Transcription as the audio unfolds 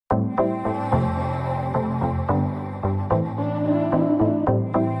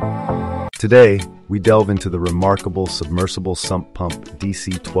Today, we delve into the remarkable Submersible Sump Pump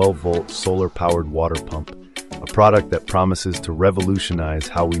DC 12-volt solar-powered water pump, a product that promises to revolutionize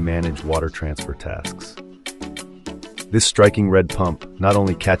how we manage water transfer tasks. This striking red pump not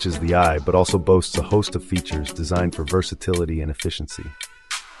only catches the eye, but also boasts a host of features designed for versatility and efficiency.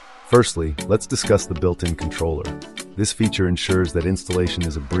 Firstly, let's discuss the built-in controller. This feature ensures that installation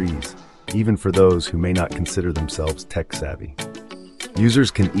is a breeze, even for those who may not consider themselves tech-savvy.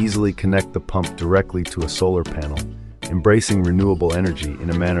 Users can easily connect the pump directly to a solar panel, embracing renewable energy in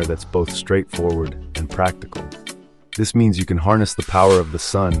a manner that's both straightforward and practical. This means you can harness the power of the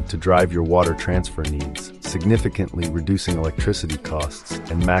sun to drive your water transfer needs, significantly reducing electricity costs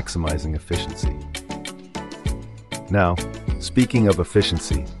and maximizing efficiency. Now, speaking of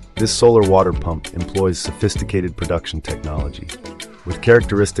efficiency, this solar water pump employs sophisticated production technology. With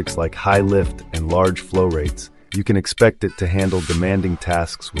characteristics like high lift and large flow rates, you can expect it to handle demanding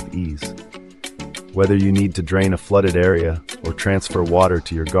tasks with ease. Whether you need to drain a flooded area or transfer water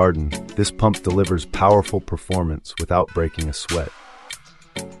to your garden, this pump delivers powerful performance without breaking a sweat.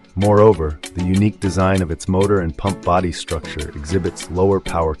 Moreover, the unique design of its motor and pump body structure exhibits lower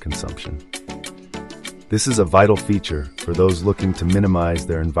power consumption. This is a vital feature for those looking to minimize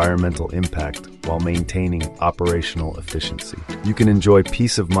their environmental impact while maintaining operational efficiency. You can enjoy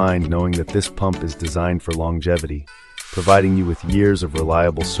peace of mind knowing that this pump is designed for longevity, providing you with years of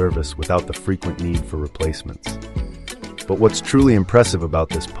reliable service without the frequent need for replacements. But what's truly impressive about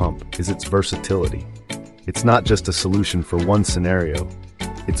this pump is its versatility. It's not just a solution for one scenario,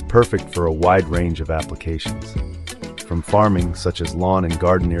 it's perfect for a wide range of applications. From farming, such as lawn and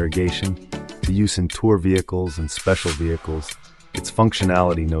garden irrigation, to use in tour vehicles and special vehicles, its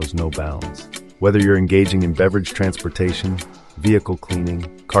functionality knows no bounds. Whether you're engaging in beverage transportation, vehicle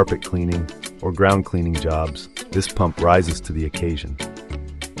cleaning, carpet cleaning, or ground cleaning jobs, this pump rises to the occasion.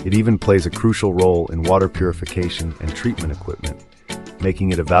 It even plays a crucial role in water purification and treatment equipment,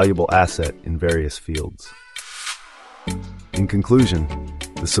 making it a valuable asset in various fields. In conclusion,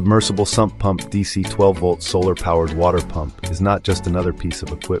 the Submersible Sump Pump DC 12-volt solar-powered water pump is not just another piece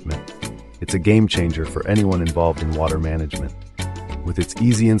of equipment. It's a game-changer for anyone involved in water management. With its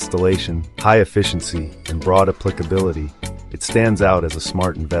easy installation, high efficiency, and broad applicability, it stands out as a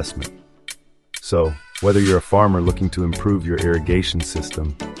smart investment. So, whether you're a farmer looking to improve your irrigation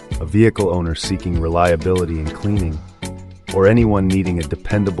system, a vehicle owner seeking reliability in cleaning, or anyone needing a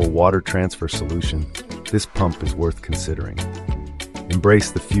dependable water transfer solution, this pump is worth considering.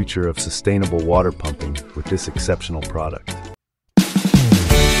 Embrace the future of sustainable water pumping with this exceptional product.